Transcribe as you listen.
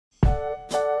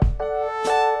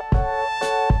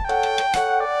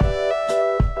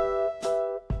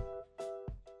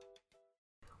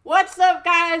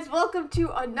guys, welcome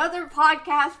to another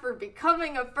podcast for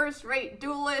becoming a first-rate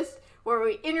duelist, where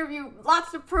we interview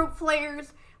lots of pro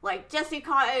players like Jesse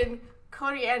Cotton,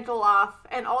 Cody Angeloff,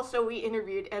 and also we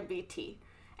interviewed MBT.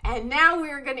 And now we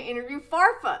are going to interview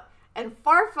Farfa. And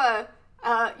Farfa,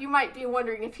 you might be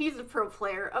wondering if he's a pro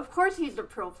player. Of course he's a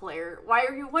pro player. Why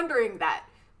are you wondering that?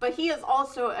 But he is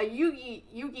also a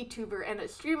Yugituber and a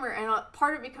streamer, and a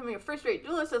part of becoming a first-rate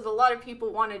duelist is a lot of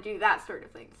people want to do that sort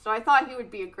of thing. So I thought he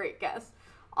would be a great guest.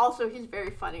 Also, he's very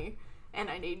funny, and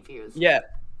I need views. Yeah,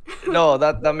 no,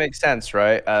 that makes sense,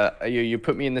 right? You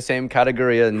put me in the same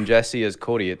category and Jesse as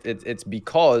Cody. It's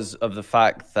because of the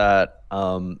fact that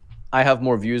I have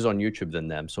more views on YouTube than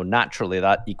them, so naturally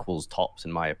that equals tops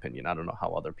in my opinion. I don't know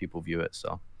how other people view it,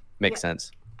 so makes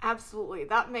sense. Absolutely.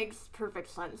 That makes perfect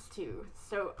sense, too.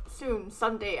 So,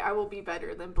 someday, I will be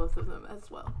better than both of them as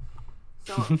well.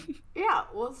 So, yeah,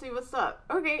 we'll see what's up.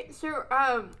 Okay, so,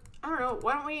 I don't know,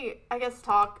 why don't we,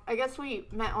 talk. I guess we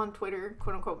met on Twitter,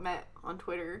 quote-unquote met on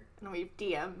Twitter, and we've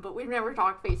DM'd, but we've never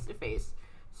talked face-to-face.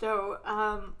 So,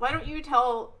 why don't you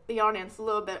tell the audience a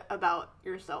little bit about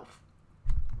yourself?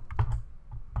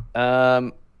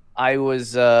 I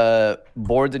was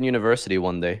bored in university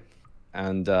one day.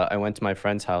 And I went to my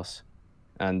friend's house,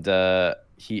 and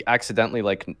he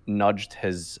accidentally nudged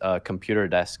his computer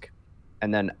desk,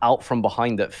 and then out from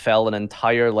behind it fell an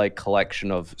entire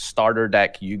collection of starter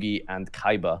deck Yugi and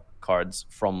Kaiba cards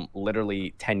from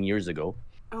literally 10 years ago.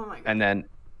 Oh my god. And then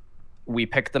we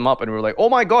picked them up and we were like, oh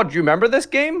my god, do you remember this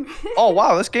game? Oh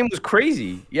wow, this game was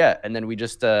crazy. Yeah, and then we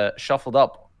just shuffled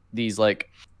up these the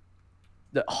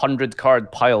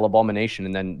 100-card pile abomination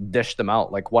and then dished them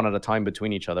out one at a time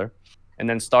between each other. And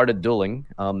then started dueling.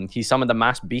 He summoned a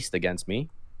mass beast against me,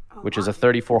 which is a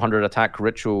 3400 attack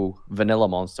ritual vanilla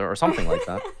monster or something like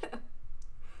that.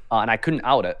 And I couldn't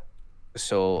out it,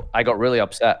 so I got really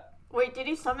upset. Wait, did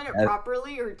he summon it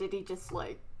properly, or did he just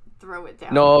throw it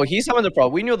down? No, he summoned it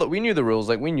properly. We knew the rules.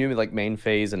 We knew main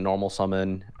phase and normal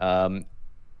summon.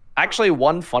 Actually,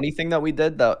 one funny thing that we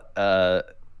did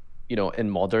that in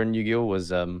modern Yu-Gi-Oh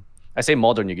was I say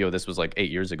modern Yu-Gi-Oh. This was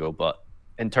 8 years ago, but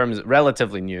in terms of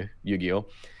relatively new Yu-Gi-Oh,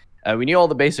 we knew all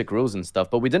the basic rules and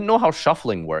stuff, but we didn't know how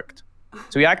shuffling worked.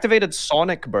 So we activated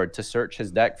Sonic Bird to search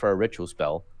his deck for a ritual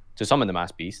spell to summon the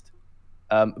Mass Beast.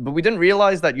 But we didn't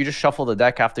realize that you just shuffle the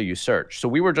deck after you search. So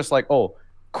we were just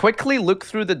quickly look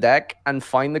through the deck and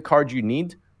find the card you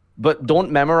need, but don't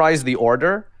memorize the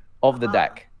order of the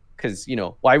deck. Because,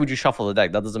 why would you shuffle the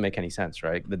deck? That doesn't make any sense,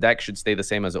 right? The deck should stay the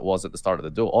same as it was at the start of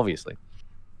the duel, obviously.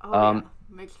 Yeah.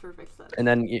 Makes perfect sense. And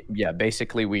then, yeah,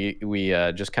 basically we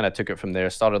just kind of took it from there,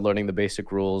 started learning the basic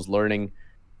rules, learning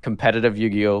competitive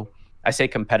Yu-Gi-Oh! I say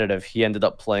competitive. He ended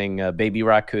up playing Baby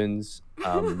Raccoons.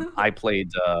 I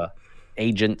played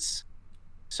Agents.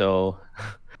 So,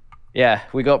 yeah,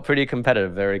 we got pretty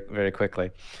competitive very, very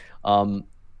quickly.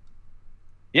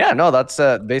 Yeah, no, that's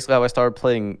basically how I started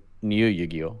playing new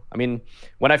Yu-Gi-Oh! I mean,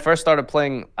 when I first started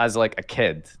playing as a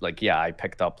kid, I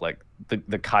picked up the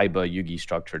Kaiba Yugi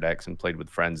structure decks and played with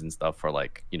friends and stuff for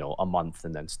a month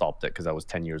and then stopped it because I was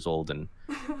 10 years old and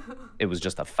it was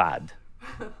just a fad.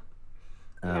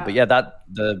 But yeah,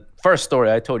 the first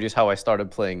story I told you is how I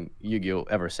started playing Yu-Gi-Oh!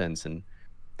 Ever since, and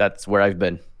that's where I've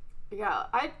been. Yeah,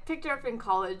 I picked it up in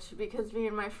college because me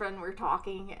and my friend were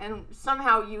talking and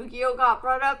somehow Yu-Gi-Oh! Got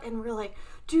brought up and we're like,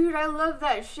 dude, I love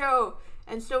that show.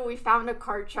 And so we found a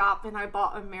card shop and I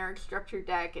bought a Merrick structure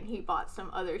deck and he bought some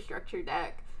other structure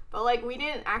deck. But we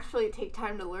didn't actually take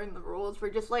time to learn the rules. We're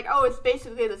just oh, it's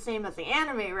basically the same as the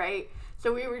anime, right?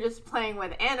 So we were just playing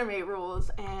with anime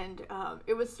rules and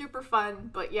it was super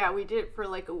fun. But yeah, we did it for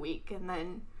a week and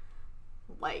then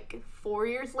 4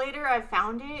 years later I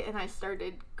found it and I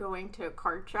started going to a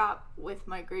card shop with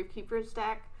my Gravekeeper's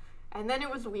deck. And then it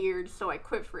was weird, so I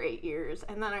quit for 8 years.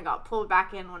 And then I got pulled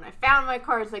back in when I found my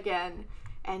cards again.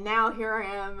 And now here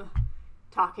I am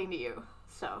talking to you.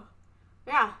 So,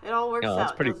 yeah, it all works out,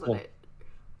 that's pretty doesn't cool. it?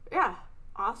 Yeah,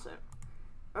 awesome.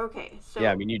 Okay, so...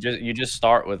 Yeah, I mean, you just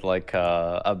start with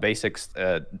a basic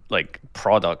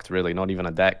product, really, not even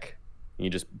a deck. You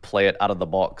just play it out of the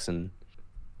box, and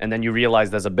then you realize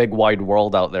there's a big wide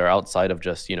world out there outside of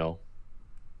just,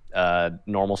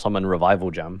 normal summon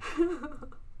Revival Jam.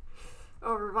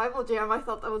 Oh, Revival Jam, I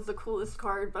thought that was the coolest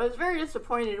card, but I was very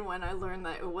disappointed when I learned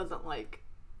that it wasn't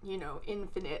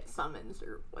infinite summons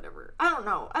or whatever. I don't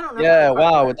know. Yeah,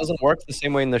 wow, it doesn't work the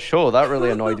same way in the show. That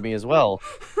really annoyed me as well.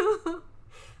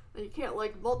 You can't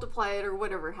multiply it or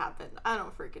whatever happened. I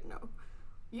don't freaking know.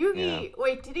 Yugi,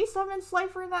 wait, did he summon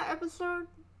Slifer in that episode?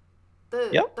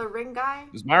 The ring guy?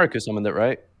 It was Mariko summoned it,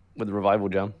 right? With the Revival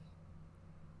Jam.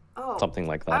 Oh, something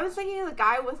like I that. was thinking of the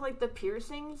guy with like the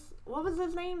piercings. What was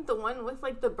his name? The one with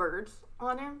like the birds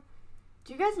on him.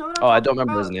 Do you guys know what I'm Oh, I don't talking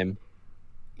remember his about? name.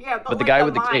 Yeah, but But the like guy the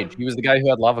with the cage, he mime. was the guy who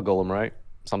had lava golem, right?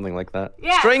 Something like that.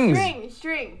 Yeah, Strings.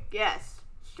 String. Yes,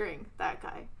 String. That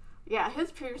guy. Yeah,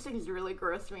 his piercings really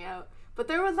grossed me out. But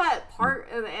there was that part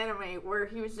in the anime where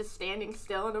he was just standing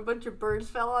still and a bunch of birds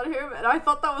fell on him, and I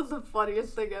thought that was the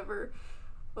funniest thing ever.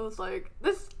 I was like,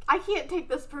 I can't take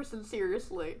this person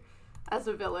seriously as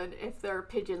a villain if there are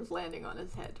pigeons landing on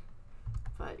his head.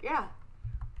 But yeah.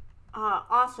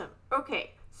 Awesome.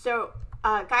 Okay, so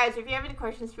guys, if you have any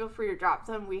questions, feel free to drop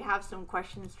them. We have some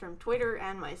questions from Twitter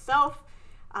and myself.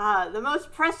 The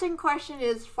most pressing question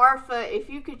is, Farfa, if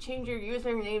you could change your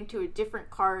username to a different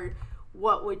card,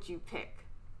 what would you pick?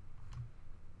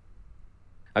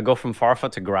 I go from Farfa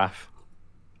to Graph.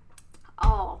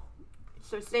 Oh,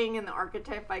 so staying in the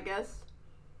archetype, I guess.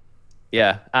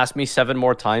 Yeah, ask me 7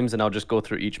 more times and I'll just go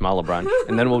through each Mala branch,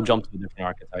 and then we'll jump to a different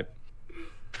archetype.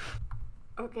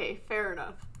 Okay, fair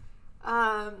enough.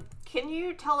 Can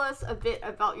you tell us a bit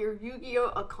about your Yu-Gi-Oh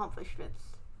accomplishments?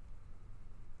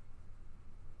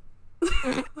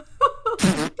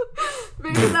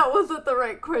 Maybe that wasn't the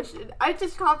right question. I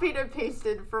just copied and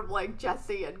pasted from like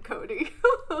Jesse and Cody.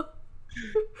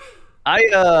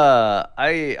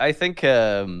 I think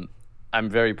I'm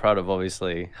very proud of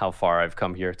obviously how far I've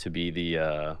come here to be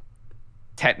the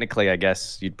technically, I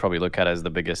guess you'd probably look at it as the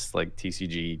biggest like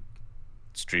TCG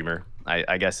streamer.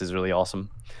 I guess is really awesome.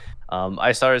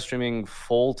 I started streaming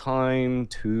full time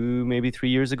 2 maybe 3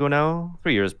 years ago now,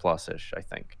 3 years plus ish, I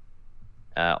think.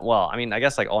 Well, I mean, I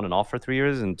guess like on and off for 3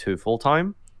 years and 2 full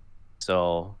time.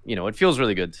 So, you know, it feels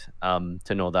really good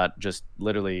to know that just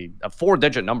literally a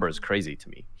 4-digit number is crazy to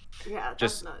me. Yeah, that's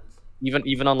Just nuts.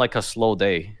 even on like a slow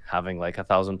day, having like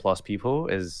 1,000 plus people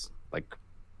is like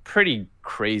pretty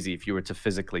crazy if you were to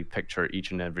physically picture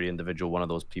each and every individual one of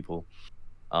those people,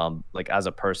 like as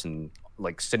a person,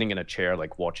 like sitting in a chair,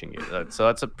 like watching you. So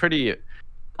that's a pretty.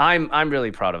 I'm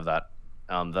really proud of that.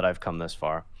 That I've come this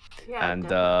far. Yeah, And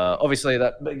definitely. obviously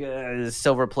that big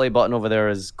silver play button over there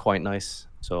is quite nice.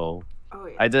 So Oh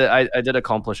yeah. I did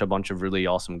accomplish a bunch of really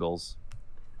awesome goals.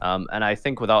 And I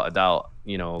think without a doubt,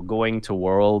 you know, going to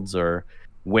Worlds or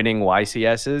winning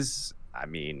YCSs, I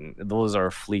mean, those are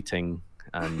fleeting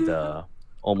and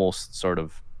almost sort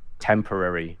of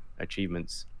temporary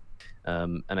achievements.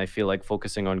 And I feel like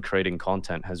focusing on creating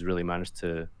content has really managed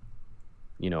to,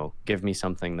 you know, give me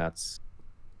something that's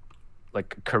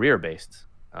like career based.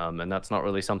 And that's not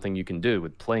really something you can do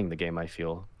with playing the game, I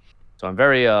feel. So I'm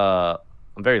very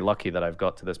lucky that I've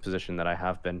got to this position that I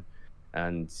have been.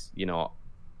 And, you know,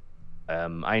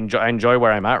 I enjoy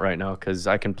where I'm at right now because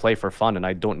I can play for fun and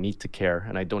I don't need to care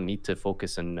and I don't need to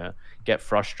focus and get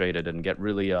frustrated and get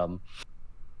really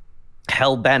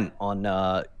hell bent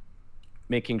on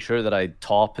making sure that I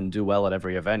top and do well at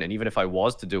every event. And even if I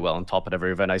was to do well and top at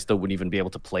every event, I still wouldn't even be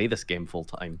able to play this game full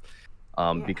time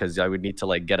Yeah. because I would need to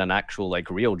like get an actual like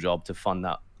real job to fund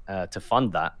that.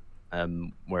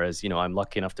 Whereas, you know, I'm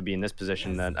lucky enough to be in this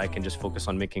position that I can just focus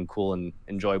on making cool and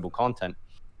enjoyable content.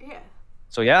 Yeah.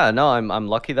 So yeah, no, I'm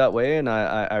lucky that way, and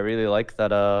I really like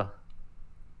that.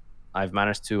 I've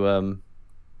managed to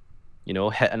you know,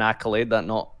 hit an accolade that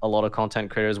not a lot of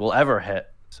content creators will ever hit.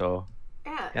 So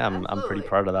Yeah. yeah, I'm pretty Absolutely.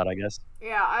 proud of that, I guess.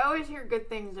 Yeah, I always hear good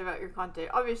things about your content.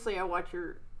 Obviously, I watch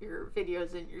your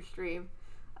videos and your stream,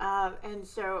 and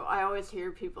so I always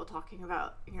hear people talking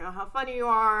about, you know, how funny you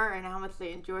are and how much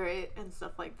they enjoy it and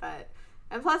stuff like that.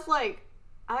 And plus, like,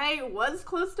 I was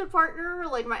close to partner.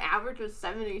 Like, my average was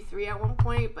 73 at one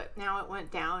point, but now it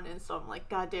went down, and so I'm like,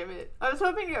 God damn it! I was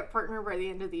hoping to get partner by the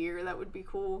end of the year. That would be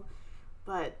cool,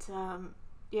 but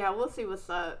yeah, we'll see what's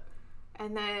up.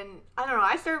 And then I don't know.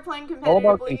 I started playing All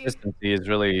about competitively. consistency is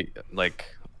really like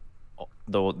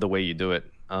the way you do it.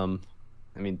 I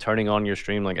mean, turning on your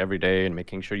stream like every day and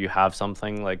making sure you have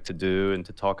something like to do and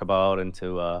to talk about and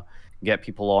to get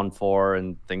people on for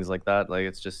and things like that. Like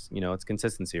it's just, you know, it's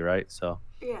consistency, right? So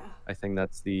Yeah. I think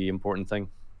that's the important thing.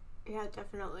 Yeah,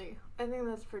 definitely. I think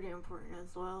that's pretty important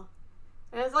as well.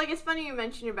 And it's like, it's funny you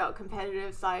mentioned about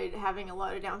competitive side having a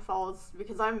lot of downfalls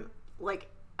because I'm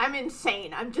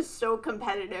insane. I'm just so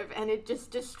competitive and it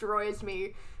just destroys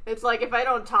me. It's like if I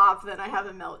don't top, then I have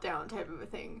a meltdown type of a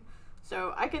thing.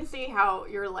 So I can see how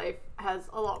your life has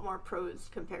a lot more pros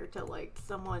compared to like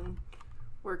someone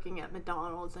working at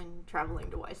McDonald's and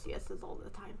traveling to YCSs all the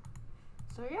time.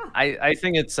 So yeah. I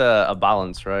think it's a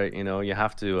balance, right? You know, you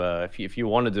have to if you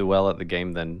want to do well at the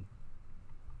game, then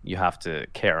you have to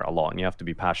care a lot and you have to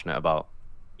be passionate about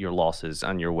your losses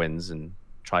and your wins and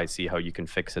try to see how you can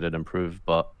fix it and improve.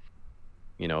 But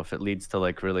you know, if it leads to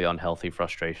like really unhealthy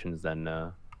frustrations, then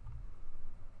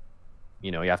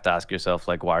you know, you have to ask yourself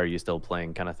like, why are you still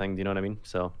playing, kind of thing. Do you know what I mean?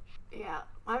 So Yeah,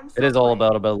 I'm it still is all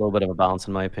playing. about a little bit of a balance,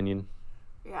 in my opinion.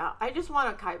 Yeah, I just want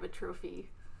a Kaiba trophy.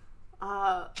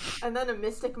 And then a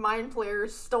Mystic Mine player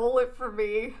stole it from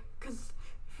me because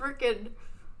freaking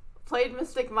played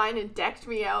Mystic Mine and decked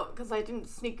me out because I didn't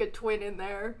sneak a twin in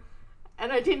there.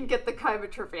 And I didn't get the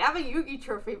Kaiba trophy. I have a Yugi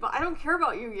trophy, but I don't care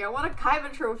about Yugi. I want a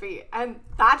Kaiba trophy, and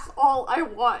that's all I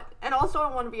want. And also,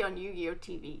 I want to be on Yu-Gi-Oh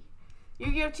TV.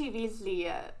 Yu-Gi-Oh TV is the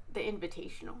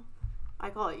invitational. I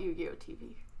call it Yu-Gi-Oh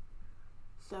TV.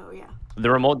 So yeah.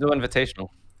 The remote duel invitational.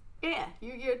 Yeah,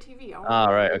 Yu-Gi-Oh TV. I want Ah,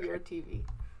 to be right. on Okay. Yu-Gi-Oh TV.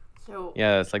 So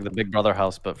Yeah, it's like the Big Brother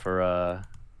house, but for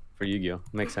Yu-Gi-Oh.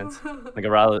 Makes sense. Like a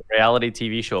reality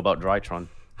TV show about Drytron.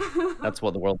 That's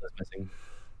what the world is missing.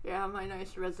 yeah, my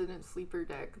nice resident sleeper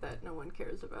deck that no one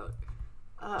cares about.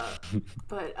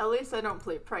 But at least I don't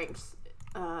play pranks.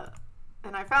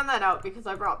 And I found that out because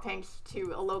I brought Panks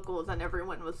to a locals and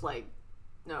everyone was like,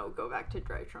 no, go back to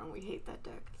Drytron. We hate that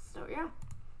deck. So yeah.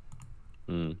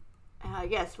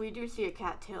 Yes, we do see a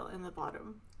cattail in the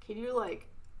bottom. Can you like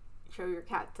show your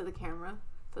cat to the camera?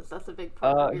 Since that's a big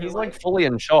part of your He's life. like fully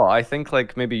in shot. I think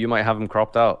like maybe you might have him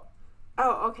cropped out.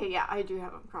 Oh, okay, yeah, I do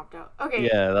have him cropped out. Okay.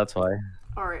 Yeah, that's why.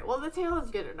 Alright, well, the tail is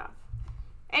good enough.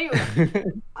 Anyway,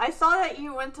 I saw that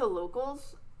you went to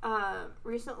locals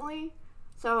recently.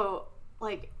 So,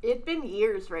 like, it's been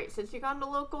years, right, since you got into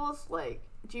locals? Like,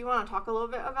 do you want to talk a little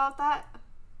bit about that?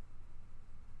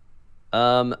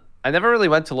 I never really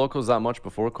went to locals that much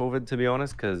before COVID, to be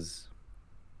honest, because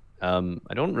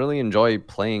I don't really enjoy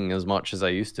playing as much as I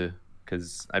used to,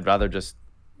 because I'd rather just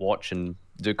watch and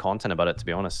do content about it, to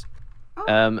be honest. Oh,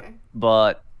 okay.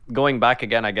 But going back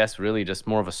again, I guess really just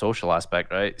more of a social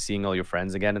aspect, right? Seeing all your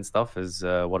friends again and stuff is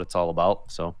what it's all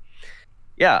about. So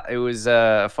yeah, it was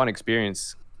a fun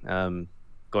experience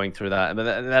going through that.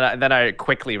 But then I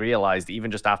quickly realized,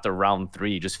 even just after round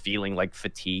 3, just feeling like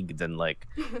fatigued and like,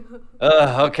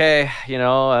 okay, you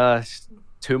know,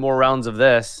 2 more rounds of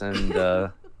this, and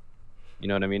you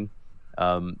know what I mean?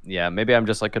 Yeah, maybe I'm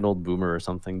just like an old boomer or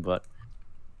something, but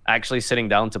actually sitting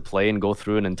down to play and go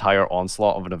through an entire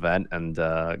onslaught of an event and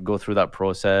go through that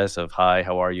process of, hi,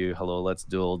 how are you? Hello, let's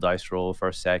duel, dice roll,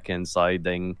 first, second,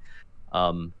 siding.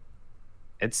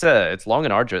 It's long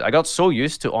and arduous. I got so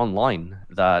used to online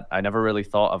that I never really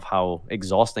thought of how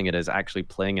exhausting it is actually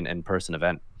playing an in-person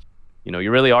event. You know,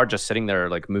 you really are just sitting there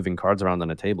like moving cards around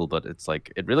on a table, but it's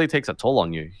like it really takes a toll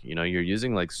on you. You know, you're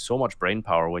using like so much brain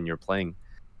power when you're playing.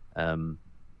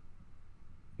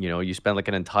 You know, you spend like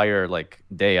an entire like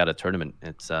day at a tournament.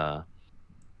 It's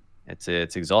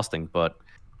exhausting, but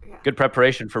Yeah. good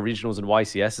preparation for regionals and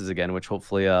YCSs again, which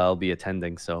hopefully I'll be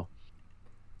attending. So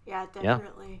Yeah, yeah.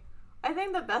 definitely. I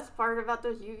think the best part about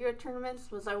those Yu-Gi-Oh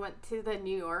tournaments was I went to the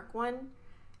New York one,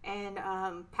 and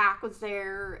Pac was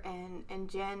there, and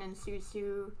Jen and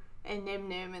Susu and Nim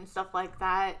Nim and stuff like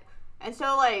that. And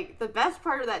so like the best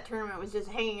part of that tournament was just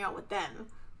hanging out with them.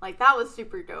 Like that was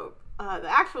super dope. The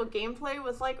actual gameplay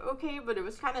was like okay, but it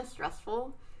was kind of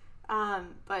stressful.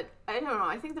 But I don't know.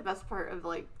 I think the best part of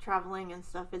like traveling and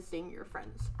stuff is seeing your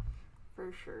friends,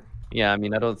 for sure. Yeah, I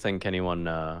mean, I don't think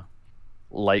anyone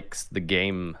likes the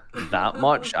game that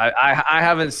much. I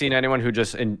haven't seen anyone who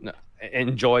just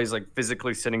enjoys like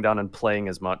physically sitting down and playing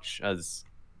as much as,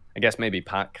 I guess maybe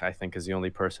Pac, I think, is the only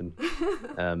person.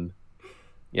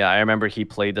 Yeah, I remember he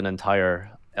played an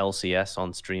entire LCS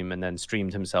on stream and then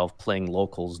streamed himself playing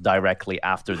locals directly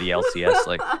after the LCS.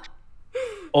 Like,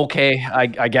 okay,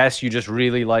 I guess you just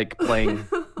really like playing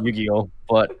Yu-Gi-Oh,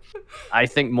 but I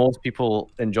think most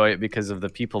people enjoy it because of the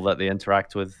people that they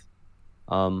interact with.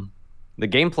 The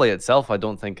gameplay itself, I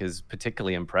don't think is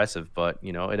particularly impressive, but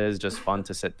you know, it is just fun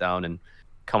to sit down and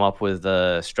come up with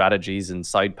strategies and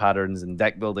side patterns and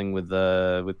deck building with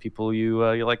people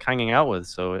you like hanging out with.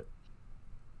 So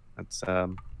that's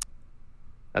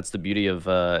the beauty of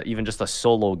even just a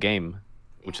solo game,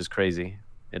 which is crazy.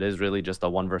 It is really just a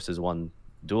 1 versus 1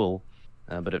 duel,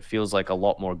 but it feels like a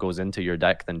lot more goes into your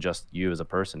deck than just you as a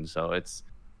person. So it's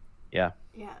Yeah,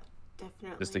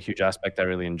 definitely. just a huge aspect I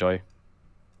really enjoy.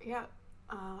 Yeah,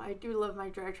 I do love my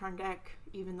Drytron deck,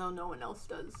 even though no one else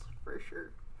does, for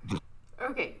sure.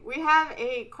 Okay, we have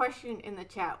a question in the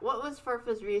chat. What was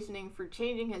Farfa's reasoning for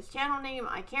changing his channel name?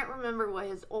 I can't remember what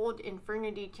his old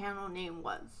Infernity channel name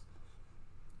was.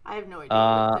 I have no idea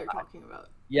what they're talking about.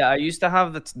 Yeah, I used to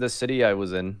have the city I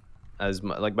was in as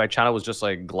my channel was just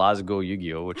like Glasgow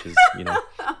Yugioh, which is, you know,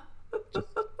 just,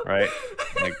 right?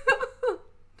 Like,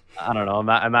 I don't know.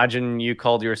 Imagine you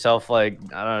called yourself like,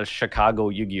 I don't know,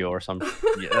 Chicago Yugioh or something.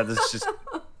 Yeah, that's just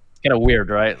kind of weird,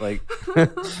 right? Like,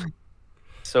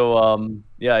 so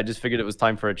yeah, I just figured it was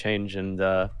time for a change, and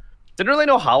didn't really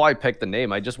know how I picked the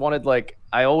name. I just wanted like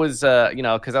I always you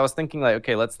know, because I was thinking like,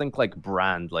 okay, let's think like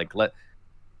brand. Like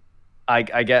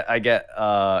I get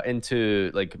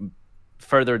into like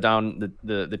further down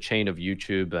the chain of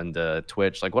YouTube and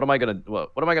Twitch. Like what am I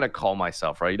gonna call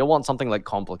myself, right? You don't want something like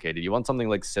complicated. You want something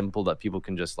like simple that people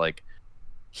can just like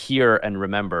hear and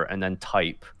remember and then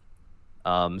type.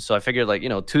 So I figured like, you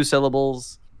know, 2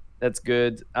 syllables. That's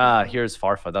good. Here's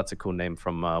Farfa. That's a cool name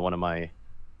from one of my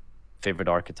favorite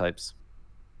archetypes.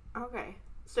 Okay.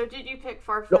 So did you pick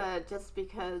Farfa just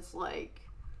because like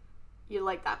you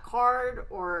like that card,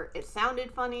 or it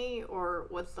sounded funny, or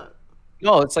what's the?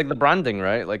 No, it's like the branding,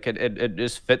 right? Like it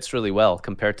just fits really well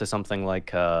compared to something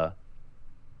like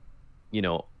you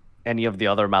know, any of the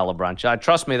other Malabranch.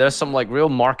 Trust me, there's some like real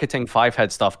marketing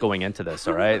 5-head stuff going into this.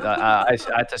 All right, I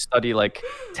had to study like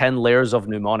 10 layers of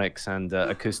mnemonics and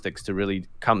acoustics to really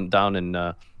come down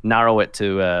and narrow it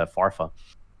to Farfa.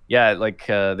 Yeah, like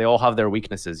they all have their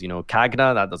weaknesses. You know,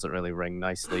 Kagna, that doesn't really ring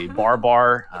nicely.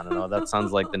 Barbar, I don't know. That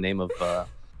sounds like the name of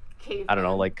I don't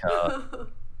know, like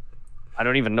I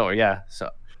don't even know. Yeah, so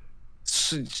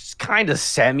it's kind of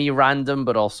semi-random,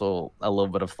 but also a little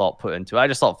bit of thought put into it. I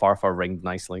just thought Farfa ringed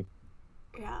nicely.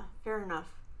 Yeah, fair enough.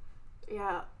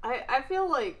 Yeah, I feel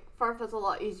like Farfa's a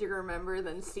lot easier to remember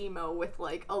than Simo with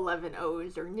like 11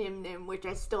 O's, or Nim Nim, which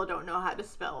I still don't know how to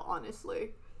spell,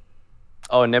 honestly.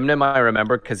 Oh, Nim Nim I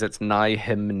remember because it's Nai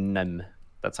Him Nim.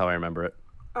 That's how I remember it.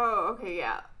 Oh, okay,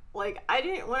 yeah. Like, I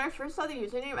didn't, when I first saw the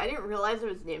username, I didn't realize it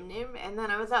was Nim Nim, and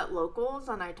then I was at Locals,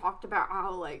 and I talked about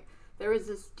how, like, there was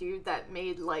this dude that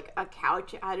made, like, a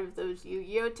couch out of those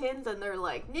Yu-Gi-Oh tins, and they're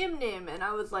like, Nim Nim, and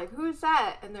I was like, who's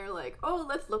that? And they're like, oh,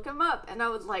 let's look him up. And I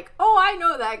was like, oh, I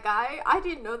know that guy. I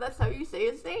didn't know that's how you say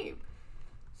his name.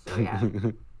 So, yeah,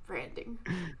 branding.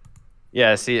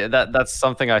 Yeah, see, that's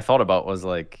something I thought about was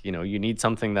like, you know, you need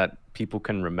something that people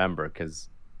can remember because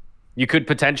you could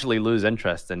potentially lose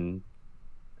interest in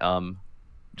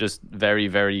just very,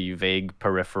 very vague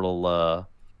peripheral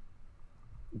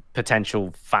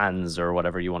potential fans or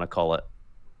whatever you want to call it.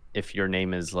 If your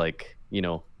name is like, you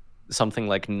know, something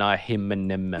like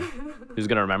Nahiminim, who's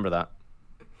going to remember that?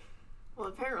 Well,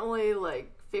 apparently like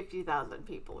 50,000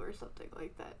 people or something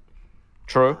like that.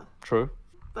 True, true.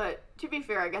 But to be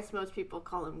fair, I guess most people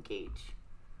call him Gage.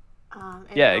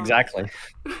 Yeah, exactly.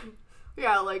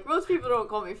 Yeah, like most people don't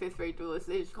call me fifth rate duelist;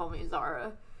 they just call me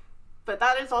Zara. But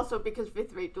that is also because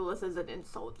fifth rate duelist is an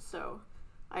insult. So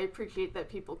I appreciate that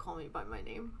people call me by my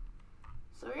name.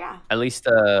 So yeah. At least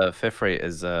fifth rate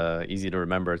is easy to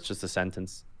remember. It's just a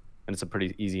sentence, and it's a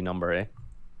pretty easy number, eh?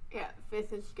 Yeah,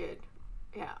 fifth is good.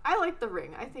 Yeah, I like the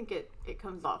ring. I think it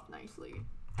comes off nicely,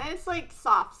 and it's like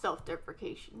soft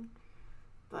self-deprecation.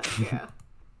 But yeah,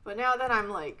 but now that I'm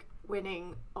like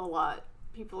winning a lot,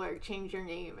 people are change your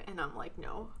name, and I'm like,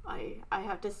 no, I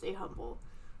have to stay humble.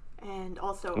 And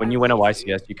also, when you win a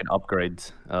YCS, you can upgrade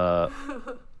the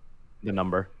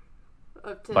number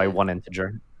up to by 1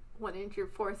 integer. 1 integer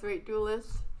fourth rate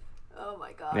duelist. Oh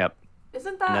my god. Yep.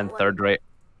 Isn't that and then like, third rate?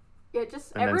 Yeah,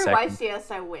 just and every YCS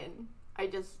I win, I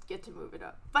just get to move it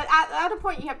up. But at a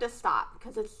point, you have to stop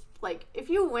because it's like if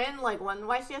you win like 1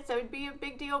 YCS, that would be a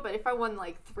big deal. But if I won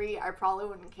like 3, I probably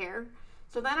wouldn't care.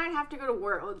 So then I'd have to go to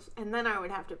Worlds, and then I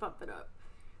would have to bump it up.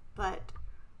 But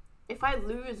if I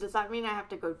lose, does that mean I have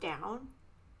to go down?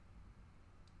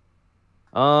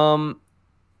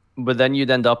 But then you'd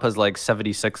end up as like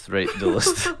 76th rate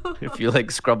duelist if you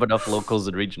like scrub enough locals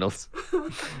and regionals.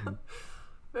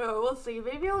 Oh, we'll see.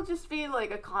 Maybe it'll just be like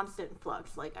a constant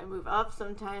flux. Like I move up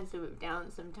sometimes, I move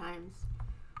down sometimes.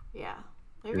 Yeah.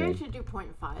 Maybe I should do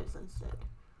 0.5s instead.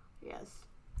 Yes.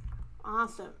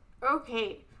 Awesome.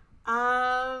 Okay.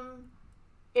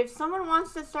 If someone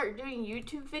wants to start doing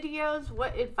YouTube videos,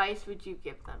 what advice would you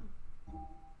give them?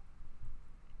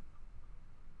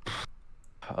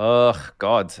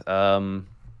 God. I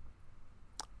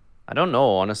don't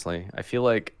know, honestly. I feel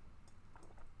like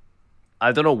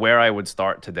I don't know where I would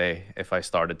start today if I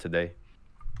started today.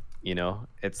 You know,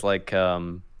 it's like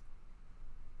I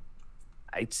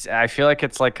feel like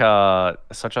it's like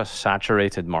such a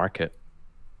saturated market.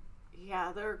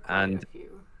 Yeah, there are quite a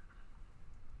few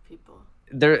people.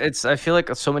 I feel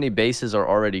like so many bases are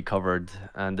already covered,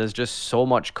 and there's just so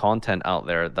much content out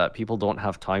there that people don't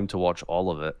have time to watch all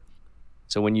of it.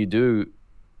 So when you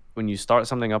start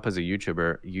something up as a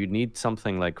YouTuber, you need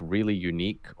something like really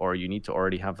unique, or you need to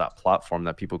already have that platform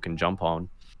that people can jump on.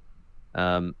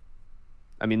 I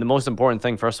mean, the most important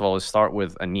thing, first of all, is start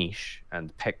with a niche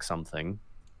and pick something,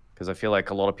 because I feel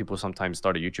like a lot of people sometimes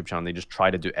start a YouTube channel and they just try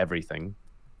to do everything.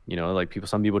 You know, like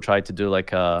some people try to do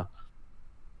like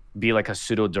be like a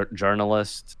pseudo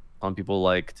journalist, Some people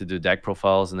like to do deck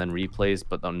profiles and then replays,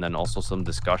 but then also some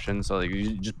discussion. So like,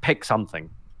 you just pick something,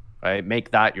 right? Make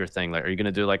that your thing. Like, are you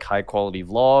gonna do like high quality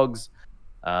vlogs?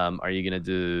 Are you gonna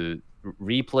do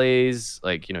replays?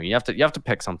 Like, you know, you have to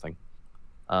pick something.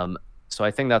 So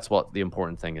I think that's what the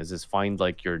important thing is find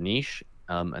like your niche,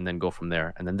 and then go from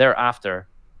there. And then thereafter,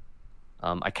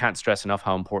 I can't stress enough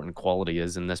how important quality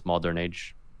is in this modern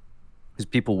age. Because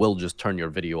people will just turn your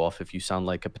video off if you sound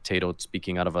like a potato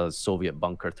speaking out of a Soviet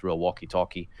bunker through a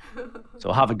walkie-talkie.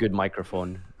 So have a good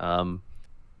microphone. A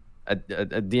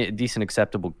decent,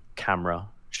 acceptable camera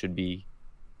should be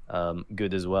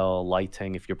good as well.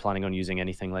 Lighting, if you're planning on using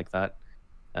anything like that.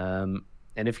 And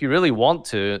if you really want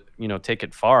to, you know, take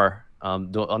it far,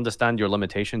 don't understand your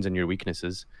limitations and your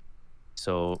weaknesses.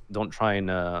 So don't try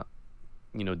and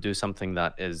you know, do something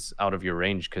that is out of your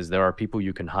range, because there are people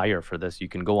you can hire for this. You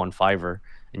can go on Fiverr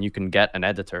and you can get an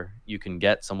editor. You can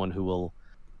get someone who will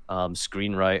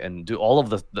screenwrite and do all of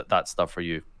that stuff for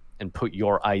you and put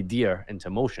your idea into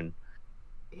motion.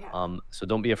 Yeah. So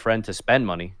don't be afraid to spend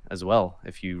money as well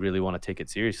if you really want to take it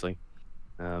seriously.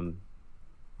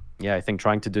 Yeah, I think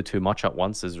trying to do too much at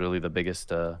once is really the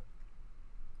biggest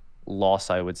loss,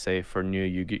 I would say, for new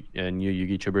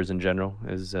Yugitubers in general,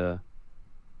 is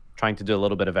trying to do a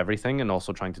little bit of everything and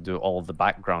also trying to do all of the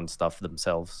background stuff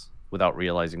themselves without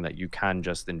realizing that you can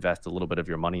just invest a little bit of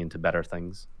your money into better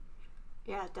things.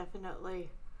 Yeah,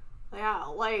 definitely. Yeah,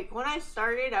 like when I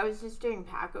started, I was just doing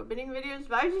pack opening videos,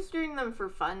 but I was just doing them for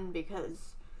fun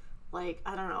because, like,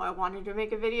 I don't know, I wanted to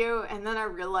make a video, and then I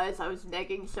realized I was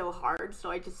negging so hard, so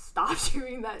I just stopped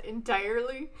doing that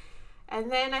entirely.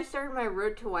 And then I started my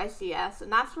road to YCS,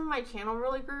 and that's when my channel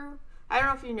really grew. I don't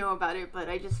know if you know about it, but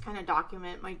I just kind of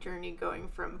document my journey going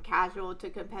from casual to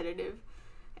competitive.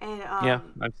 And yeah,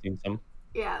 I've seen some.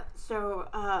 Yeah, so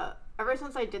ever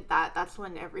since I did that, that's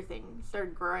when everything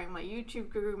started growing. My YouTube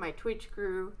grew, my Twitch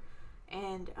grew,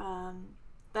 and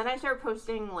then I started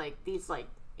posting like these like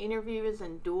interviews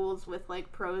and duels with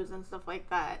like pros and stuff like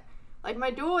that. Like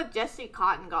my duel with Jesse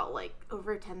Cotton got like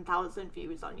over 10,000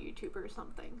 views on YouTube or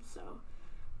something. So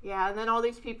yeah, and then all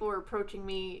these people were approaching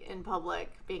me in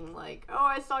public, being like, "Oh,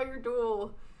 I saw your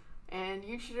duel, and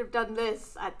you should have done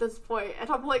this at this point." And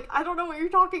I'm like, I don't know what you're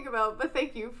talking about, but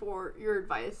thank you for your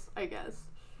advice, I guess.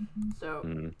 So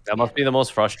that must be the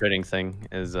most frustrating thing.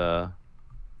 Is I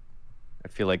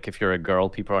feel like if you're a girl,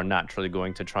 people are naturally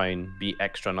going to try and be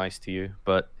extra nice to you,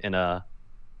 but in a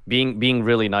being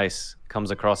really nice comes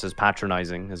across as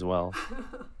patronizing as well.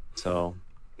 So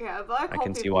yeah, but I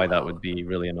can see why that would be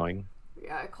really annoying.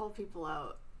 Yeah, I call people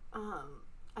out.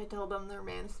 I tell them they're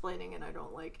mansplaining and I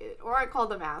don't like it. Or I call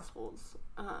them assholes.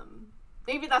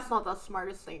 Maybe that's not the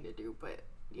smartest thing to do, but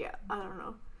yeah, I don't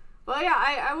know. But yeah,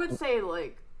 I would say,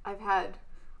 like, I've had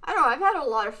a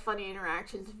lot of funny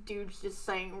interactions of dudes just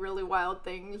saying really wild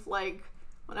things. Like,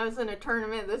 when I was in a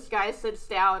tournament, this guy sits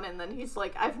down and then he's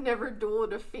like, "I've never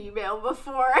dueled a female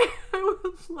before." I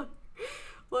was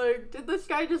like, did this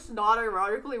guy just not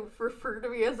ironically refer to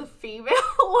me as a female?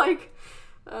 Like,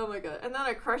 oh my god. And then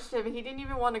I crushed him. He didn't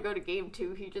even want to go to game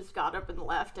 2. He just got up and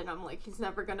left, and I'm like, he's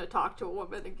never gonna talk to a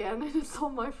woman again, and it's all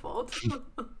my fault.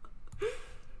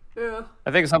 Yeah.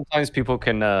 I think sometimes people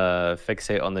can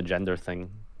fixate on the gender thing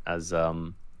as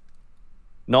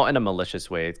not in a malicious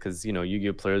way, because, you know,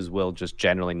 Yu-Gi-Oh players will just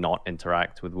generally not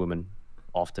interact with women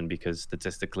often because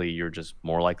statistically you're just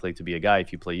more likely to be a guy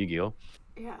if you play Yu-Gi-Oh.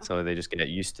 Yeah. So they just get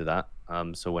used to that.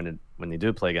 So when they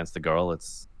do play against a girl,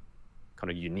 it's kind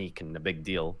of unique and a big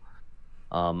deal,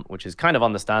 which is kind of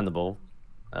understandable.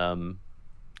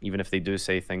 Even if they do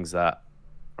say things that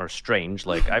are strange,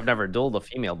 like I've never dueled a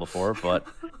female before, but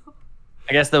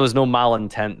I guess there was no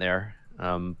malintent there.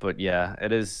 But yeah,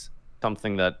 it is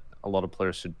something that a lot of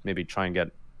players should maybe try and get,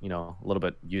 you know, a little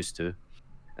bit used to,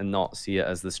 and not see it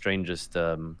as the strangest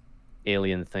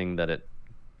alien thing that it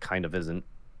kind of isn't.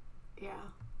 Yeah.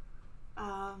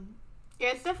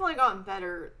 Yeah, it's definitely gotten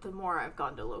better the more I've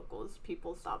gone to locals.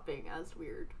 People stop being as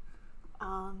weird.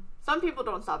 Some people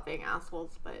don't stop being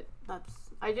assholes, but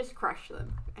I just crush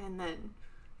them, and then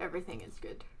everything is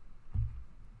good.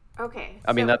 Okay.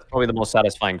 I mean, that's probably the most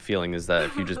satisfying feeling, is that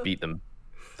if you just beat them,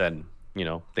 then, you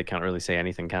know, they can't really say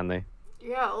anything, can they?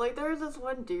 Yeah, like there was this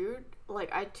one dude,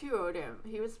 like I 2-0'd him.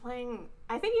 He was playing,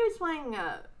 I think he was playing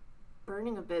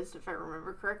Burning Abyss, if I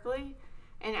remember correctly.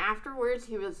 And afterwards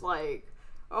he was like,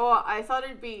 "Oh, I thought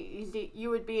it'd be easy.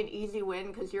 You would be an easy win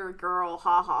because you're a girl.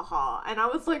 Ha ha ha." And I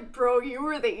was like, "Bro, you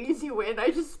were the easy win. I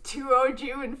just 2-0'd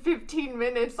you in 15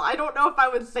 minutes. I don't know if I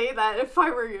would say that if I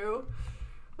were you."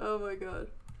 Oh my god.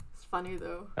 It's funny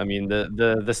though. I mean,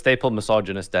 the staple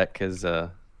misogynist deck is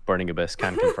Burning Abyss,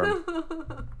 can confirm.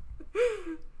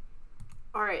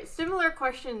 All right, similar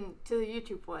question to the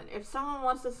YouTube one. If someone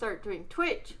wants to start doing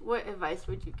Twitch, what advice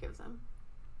would you give them?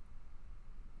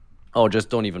 Oh, just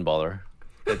don't even bother.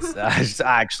 It's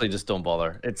actually just don't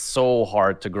bother. It's so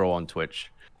hard to grow on Twitch.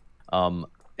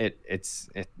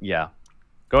 Yeah.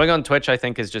 Growing on Twitch, I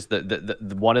think, is just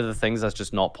the one of the things that's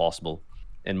just not possible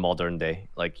in modern day.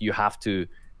 Like, you have to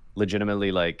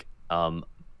legitimately, like,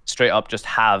 straight up just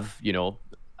have,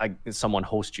 someone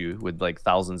host you with like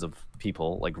thousands of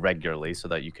people like regularly so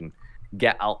that you can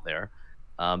get out there.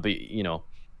 But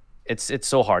it's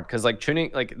so hard because like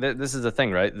tuning, like this is the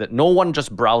thing, right? That no one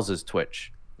just browses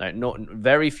Twitch. Right? No,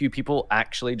 very few people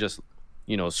actually just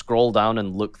scroll down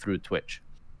and look through Twitch.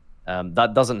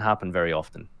 That doesn't happen very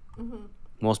often. Mm-hmm.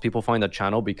 Most people find a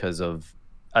channel because of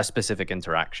a specific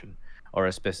interaction or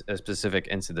a specific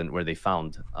incident where they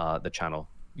found the channel.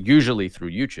 Usually through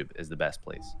YouTube is the best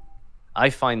place. I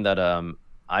find that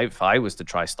if I was to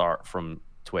try start from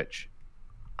Twitch,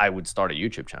 I would start a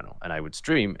YouTube channel and I would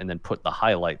stream and then put the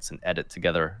highlights and edit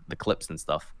together the clips and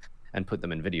stuff and put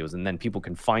them in videos, and then people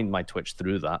can find my Twitch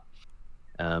through that.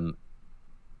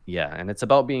 Yeah, and it's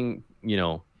about being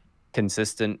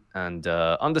consistent and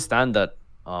understand that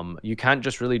you can't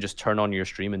just really just turn on your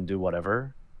stream and do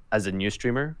whatever. As a new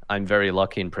streamer, I'm very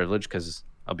lucky and privileged because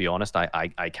I'll be honest,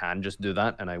 I can just do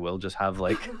that and I will just have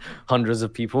like hundreds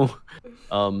of people.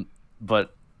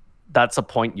 But that's a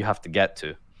point you have to get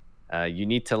to. You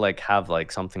need to like have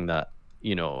like something that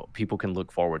people can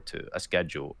look forward to, a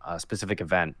schedule, a specific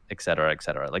event, etc.,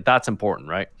 etc. Like that's important,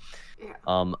 right?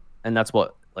 Yeah. And that's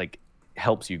what like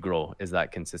helps you grow, is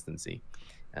that consistency.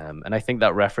 And I think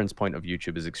that reference point of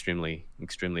YouTube is extremely,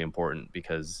 extremely important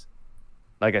because,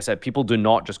 like I said, people do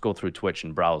not just go through Twitch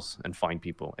and browse and find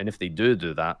people. And if they do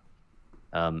that,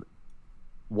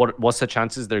 what's the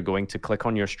chances they're going to click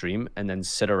on your stream and then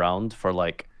sit around for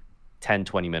like 10,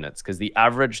 20 minutes? Because the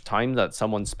average time that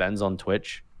someone spends on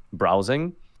Twitch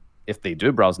browsing, if they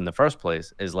do browse in the first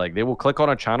place, is like they will click on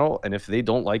a channel, and if they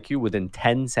don't like you within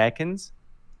 10 seconds,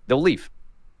 they'll leave.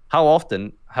 How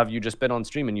often have you just been on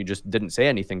stream and you just didn't say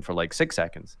anything for like 6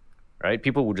 seconds, right?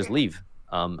 People will just leave.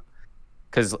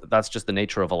 Because that's just the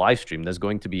nature of a live stream. There's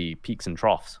going to be peaks and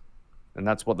troughs. And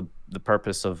that's what the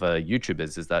purpose of YouTube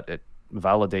is that it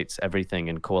validates everything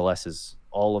and coalesces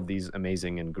all of these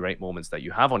amazing and great moments that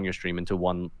you have on your stream into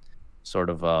one sort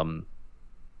of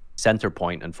center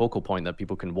point and focal point that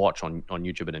people can watch on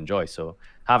YouTube and enjoy. So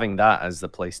having that as the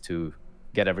place to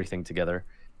get everything together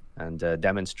and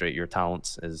demonstrate your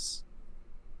talents is,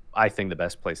 I think, the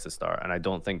best place to start. And I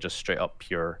don't think just straight up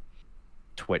pure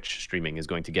Twitch streaming is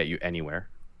going to get you anywhere.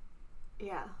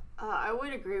 Yeah, I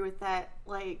would agree with that.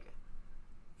 Like,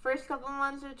 first couple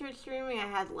months of Twitch streaming, I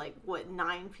had like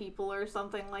 9 people or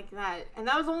something like that, and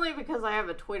that was only because I have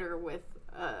a Twitter with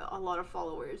a lot of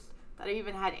followers that I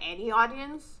even had any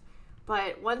audience.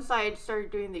 But once I had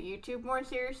started doing the YouTube more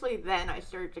seriously, then I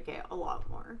started to get a lot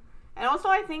more. And also,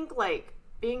 I think like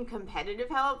being competitive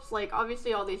helps. Like,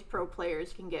 obviously, all these pro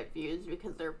players can get views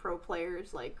because they're pro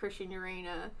players, like Christian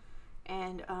Urena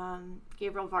and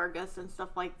Gabriel Vargas and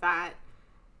stuff like that.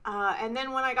 And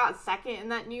then when I got second in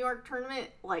that New York tournament,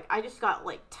 like I just got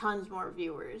like tons more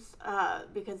viewers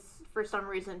because for some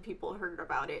reason people heard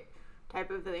about it, type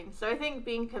of thing. So I think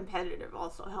being competitive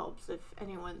also helps if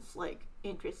anyone's like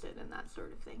interested in that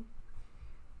sort of thing.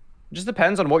 It just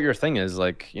depends on what your thing is.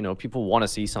 Like, people want to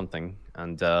see something,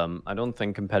 and I don't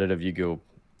think competitive Yugioh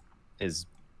is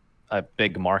a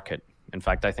big market. In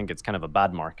fact, I think it's kind of a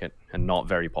bad market and not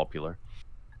very popular.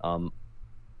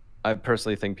 I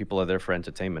personally think people are there for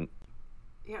entertainment.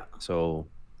 Yeah. So,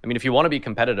 I mean, if you want to be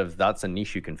competitive, that's a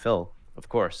niche you can fill, of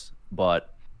course.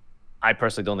 But I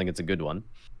personally don't think it's a good one,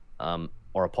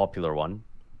 or a popular one.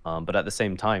 But at the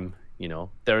same time,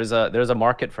 there's a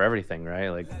market for everything, right?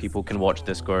 Like people can watch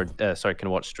can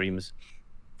watch streams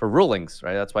for rulings,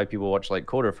 right? That's why people watch like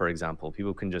Coder, for example.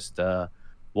 People can just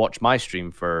watch my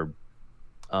stream for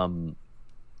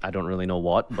I don't really know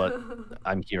what, but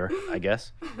I'm here, I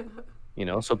guess.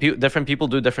 So different people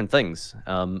do different things,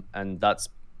 and that's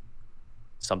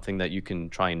something that you can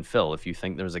try and fill. If you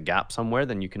think there's a gap somewhere,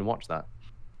 then you can watch that,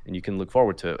 and you can look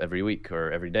forward to it every week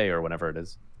or every day or whenever it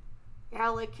is. Yeah,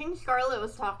 like King Scarlet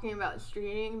was talking about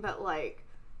streaming, but like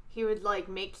he would like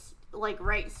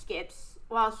write skits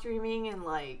while streaming and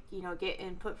like get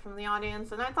input from the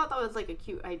audience, and I thought that was like a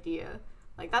cute idea.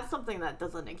 Like that's something that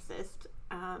doesn't exist,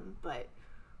 but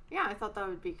yeah, I thought that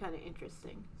would be kind of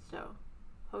interesting. So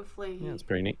hopefully it's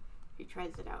pretty neat. He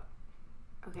tries it out.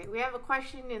 Okay, we have a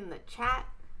question in the chat.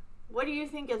 What do you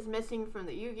think is missing from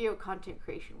the Yu-Gi-Oh content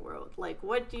creation world? Like,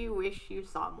 what do you wish you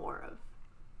saw more of?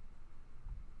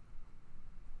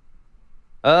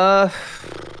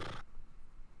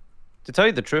 To tell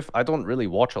you the truth, I don't really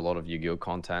watch a lot of Yu-Gi-Oh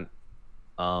content.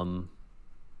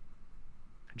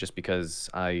 Just because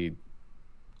I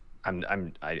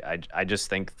just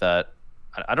think that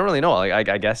I don't really know. Like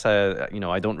I guess I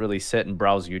don't really sit and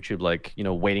browse YouTube like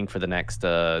waiting for the next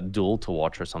duel to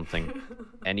watch or something.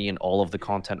 Any and all of the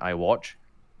content I watch,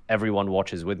 everyone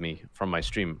watches with me from my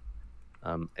stream.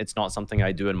 It's not something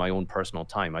I do in my own personal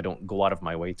time. I don't go out of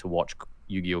my way to watch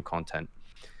Yu-Gi-Oh content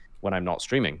when I'm not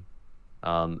streaming.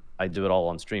 I do it all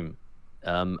on stream.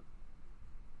 And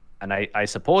I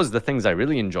suppose the things I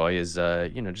really enjoy is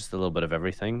just a little bit of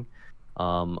everything.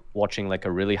 Watching like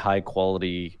a really high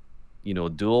quality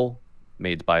duel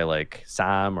made by like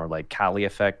Sam or like Kali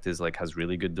Effect is like has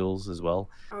really good duels as well.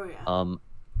 Oh yeah.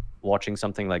 Watching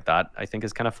something like that I think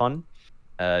is kind of fun.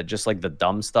 Just like the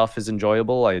dumb stuff is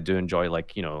enjoyable. I do enjoy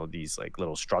like these like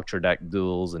little structure deck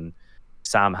duels, and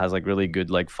Sam has like really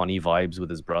good like funny vibes with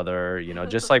his brother.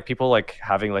 Just like people like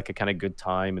having like a kind of good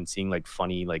time and seeing like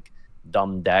funny like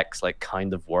dumb decks like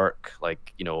kind of work,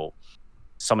 like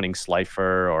summoning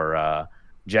Slifer or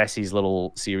Jesse's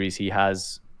little series he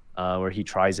has where he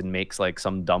tries and makes like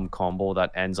some dumb combo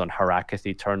that ends on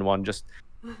Harakathy turn one. Just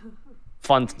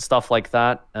fun stuff like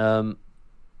that. I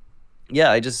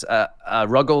just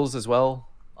Ruggles as well.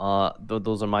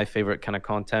 Those are my favorite kind of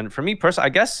content. For me personally, I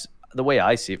guess the way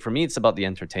I see it, for me, it's about the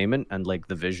entertainment and like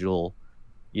the visual,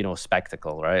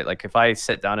 spectacle, right? Like if I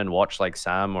sit down and watch like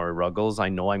Sam or Ruggles, I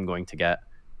know I'm going to get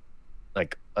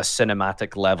like a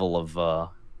cinematic level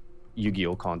of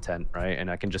Yu-Gi-Oh content, right? And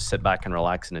I can just sit back and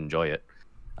relax and enjoy it.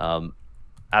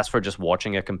 As for just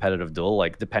watching a competitive duel,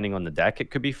 like depending on the deck,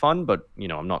 it could be fun, but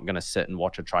I'm not gonna sit and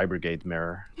watch a Tri-Brigade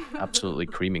mirror absolutely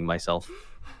creaming myself.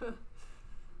 Yeah,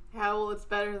 well, it's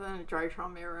better than a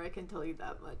Drytron mirror, I can tell you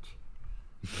that much.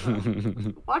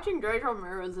 Watching Drytron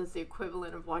mirrors is the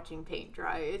equivalent of watching paint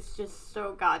dry. It's just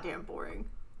so goddamn boring.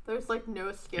 There's like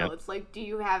no skill. Yep. It's like, do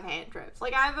you have hand traps?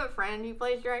 Like I have a friend who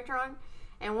plays Drytron,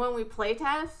 and when we play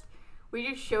test, we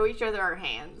just show each other our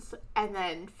hands and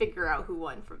then figure out who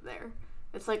won from there.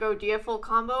 It's like, oh, do you have full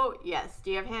combo? Yes.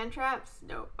 Do you have hand traps?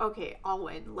 No. Okay, I'll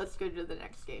win. Let's go to the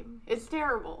next game. It's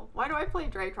terrible. Why do I play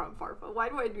Drytron Farfa? Why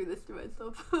do I do this to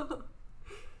myself?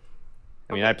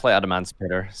 I mean, I play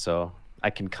Emancipator, so I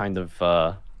can kind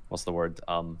of, what's the word?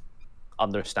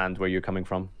 Understand where you're coming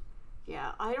from.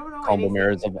 Yeah, I don't know. Combo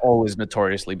mirrors have always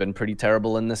notoriously been pretty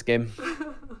terrible in this game.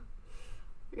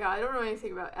 Yeah, I don't know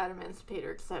anything about Emancipator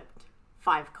except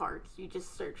 5 cards. You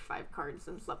just search 5 cards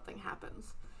and something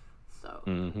happens. So,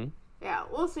 yeah,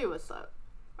 we'll see what's up.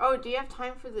 Oh, do you have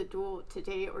time for the duel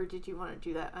today, or did you want to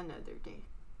do that another day?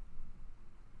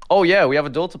 Oh, yeah, we have a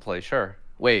duel to play, sure.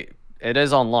 Wait, it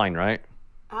is online, right?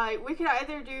 We could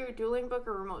either do dueling book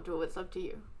or remote duel. It's up to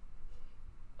you.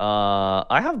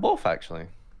 I have both, actually.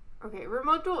 Okay,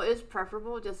 remote duel is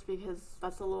preferable just because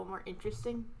that's a little more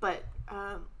interesting, but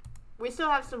we still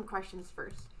have some questions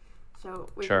first, so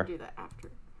we can do that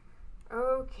after.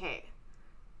 Okay.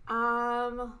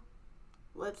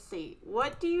 Let's see.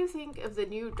 What do you think of the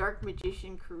new Dark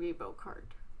Magician Karibo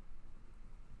card?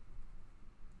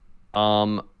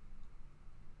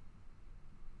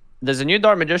 There's a new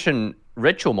Dark Magician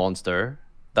ritual monster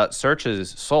that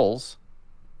searches souls,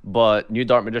 but new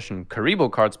Dark Magician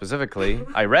Karibo card specifically,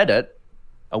 I read it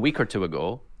a week or two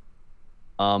ago,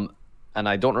 and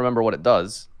I don't remember what it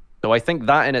does. So I think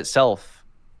that in itself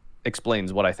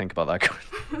explains what I think about that card.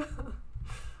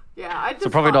 Yeah, I just so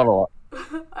probably not a lot.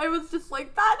 I was just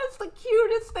like, that is the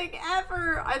cutest thing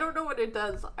ever. I don't know what it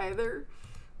does either,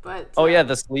 but oh yeah,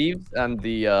 the sleeves and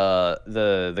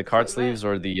the card sleeves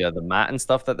or the mat and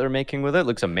stuff that they're making with it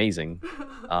looks amazing.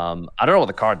 I don't know what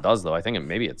the card does though. I think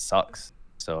maybe it sucks.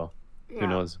 So who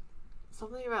knows?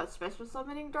 Something about special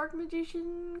summoning Dark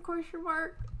Magician ?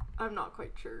 I'm not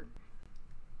quite sure.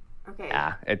 Okay.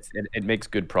 Yeah, it makes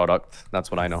good product.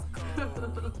 That's what I know.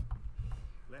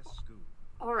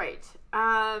 All right.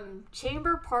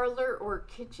 Chamber, parlor, or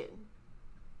kitchen?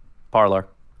 Parlor.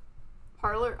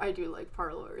 Parlor? I do like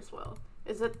parlor as well.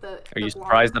 Is it the... Are you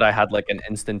surprised that I had like an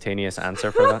instantaneous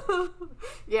answer for that?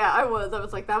 Yeah, I was. I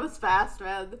was like, that was fast,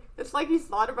 man. It's like he's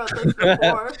thought about this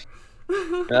before.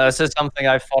 This is something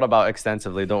I've thought about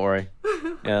extensively. Don't worry.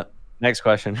 Yeah. Next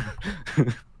question.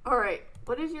 All right.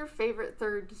 What is your favorite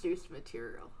third Zeus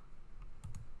material?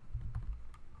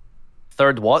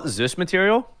 Third what? Zeus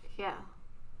material? Yeah.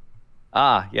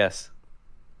 Ah, yes.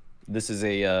 This is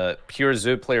a pure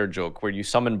Zoo player joke where you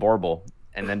summon Borbo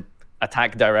and then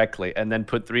attack directly and then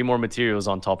put 3 more materials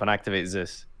on top and activate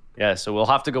Zeus. Yeah, so we'll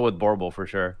have to go with Borbo for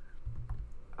sure.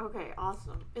 Okay,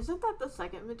 awesome. Isn't that the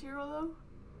second material, though?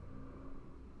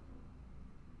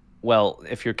 Well,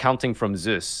 if you're counting from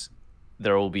Zeus,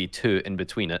 there will be 2 in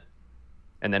between it.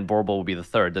 and then Borbo will be the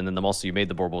third, and then the muscle you made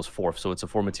the Borbo is fourth. So it's a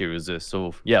 4 material Zeus.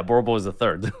 So yeah, Borbo is the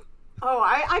third. Oh,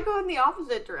 I go in the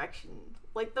opposite direction.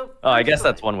 Like the Oh, I guess first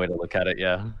that's one way to look at it.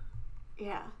 Yeah.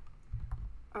 Yeah.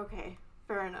 Okay,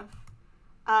 fair enough.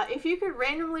 If you could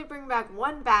randomly bring back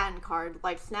one band card,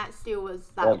 like Snat Steel was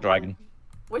that Block Dragon.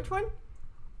 Which one?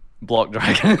 Block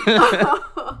Dragon.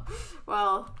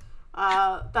 Well,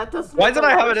 that doesn't. Why did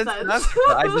I have an sense. instant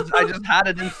answer? I just had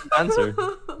an instant answer.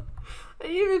 I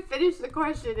didn't even finish the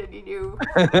question and you knew.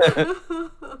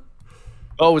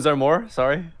 Oh, was there more?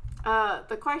 Sorry. The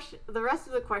rest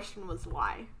of the question was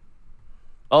why.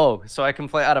 Oh, so I can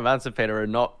play Adam Emancipator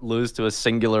and not lose to a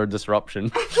singular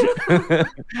disruption.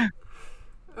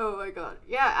 Oh my god.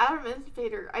 Yeah, Adam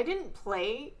Emancipator. I didn't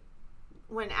play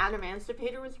when Adam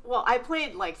Emancipator was... Well, I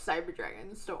played, like, Cyber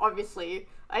Dragons, so obviously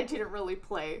I didn't really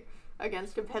play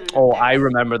against competitive Oh, decks. I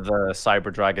remember the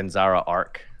Cyber Dragon Zara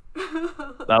arc.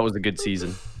 That was a good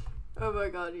season. Oh my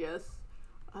god, yes.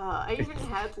 I even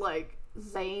had, like,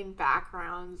 Zane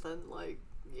backgrounds and, like...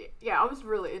 Yeah, I was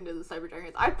really into the Cyber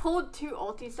Dragons. I pulled 2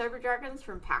 ulti Cyber Dragons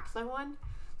from packs I won.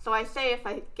 So I say if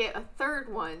I get a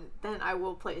third one, then I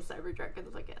will play Cyber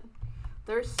Dragons again.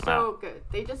 They're so good.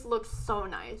 They just look so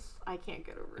nice. I can't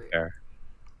get over it. Fair.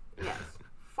 Yes.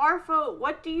 Farfa,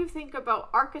 what do you think about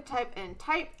archetype and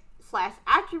type /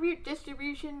 attribute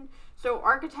distribution? So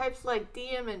archetypes like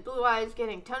DM and Blue Eyes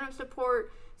getting ton of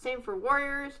support. Same for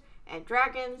warriors and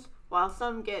dragons, while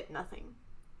some get nothing.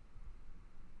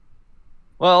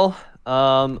 Well,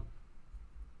 I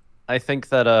think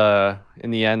that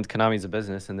in the end, Konami's a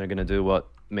business, and they're going to do what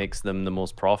makes them the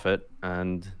most profit.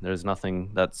 And there's nothing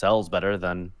that sells better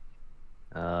than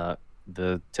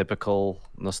the typical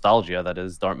nostalgia that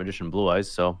is Dark Magician Blue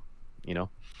Eyes. So, you know,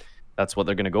 that's what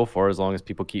they're going to go for. As long as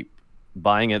people keep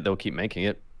buying it, they'll keep making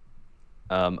it.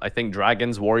 I think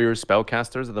Dragons, Warriors,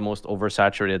 Spellcasters are the most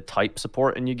oversaturated type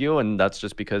support in Yu-Gi-Oh! And that's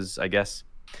just because, I guess,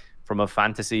 from a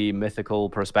fantasy mythical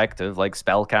perspective, like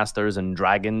Spellcasters and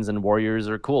Dragons and Warriors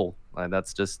are cool.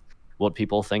 That's just what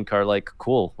people think are like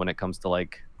cool when it comes to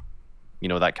like, you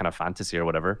know, that kind of fantasy or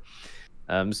whatever.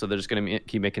 So they're just going to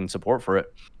keep making support for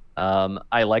it.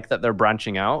 I like that they're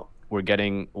branching out. We're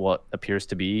getting what appears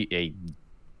to be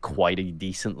quite a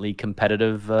decently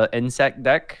competitive insect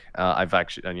deck. I've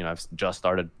just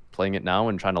started playing it now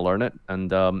and trying to learn it,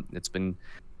 and it's been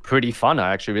pretty fun.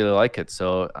 I actually really like it.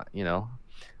 So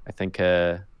I think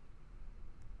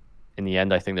in the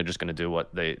end, I think they're just going to do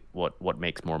what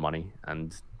makes more money,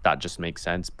 and that just makes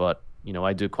sense. But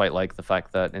I do quite like the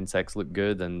fact that insects look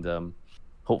good, and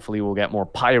hopefully we'll get more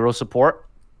pyro support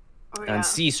and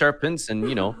sea serpents, and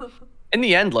in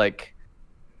the end, like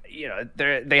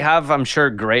they have, I'm sure,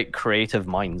 great creative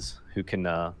minds who can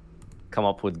come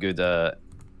up with good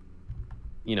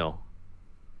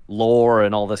lore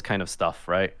and all this kind of stuff,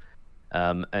 right?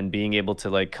 And being able to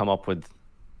like come up with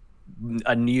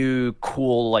a new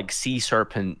cool like sea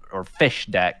serpent or fish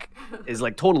deck is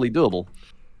like totally doable.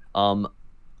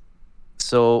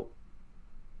 So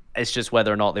it's just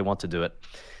whether or not they want to do it.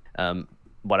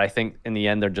 But I think in the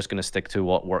end they're just going to stick to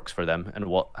what works for them and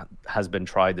what has been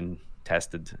tried and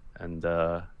tested, and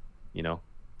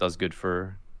does good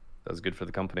for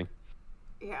the company.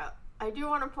 Yeah, I do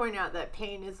want to point out that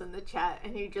Payne is in the chat,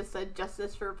 and he just said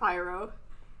justice for Pyro.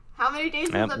 How many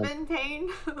days has it been, Payne?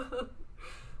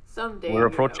 Someday. We're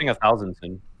approaching 1,000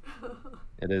 soon.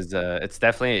 It is. It's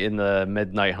definitely in the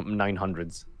mid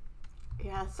 900s.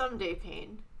 Yeah, someday,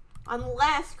 Payne.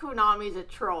 Unless Konami's a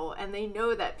troll and they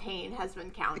know that Payne has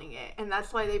been counting it, and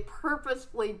that's why they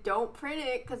purposefully don't print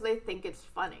it, because they think it's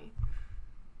funny.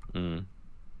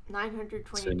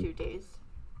 922 days.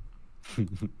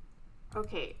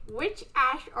 Okay, which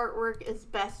Ash artwork is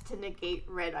best to negate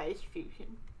Red Eyes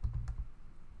Fusion?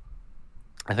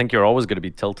 I think you're always going to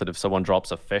be tilted if someone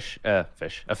drops a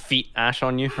feet Ash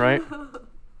on you, right?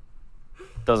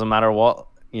 Doesn't matter what,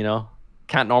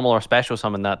 can't normal or special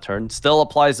summon that turn. Still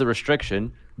applies the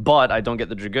restriction, but I don't get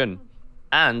the Dragoon.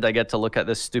 And I get to look at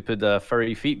this stupid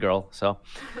furry feet girl, so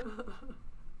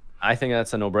I think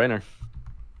that's a no-brainer.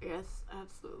 Yes,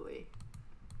 absolutely.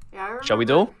 Yeah, I remember. Shall we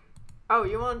duel? Oh,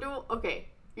 you want to duel? Okay.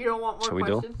 You don't want more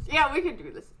questions? Yeah, we can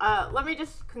do this. Let me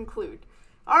just conclude.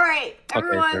 All right,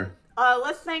 everyone. Okay, sure.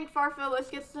 Let's thank Farfa. Let's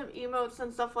get some emotes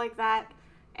and stuff like that.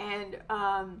 And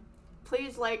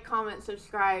please like, comment,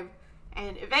 subscribe.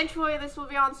 And eventually this will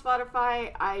be on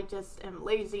Spotify. I just am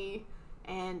lazy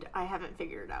and I haven't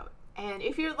figured it out. And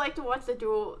if you would like to watch the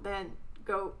duel, then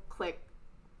go click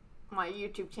my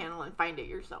YouTube channel and find it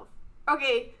yourself.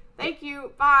 Okay, thank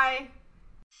you. Bye.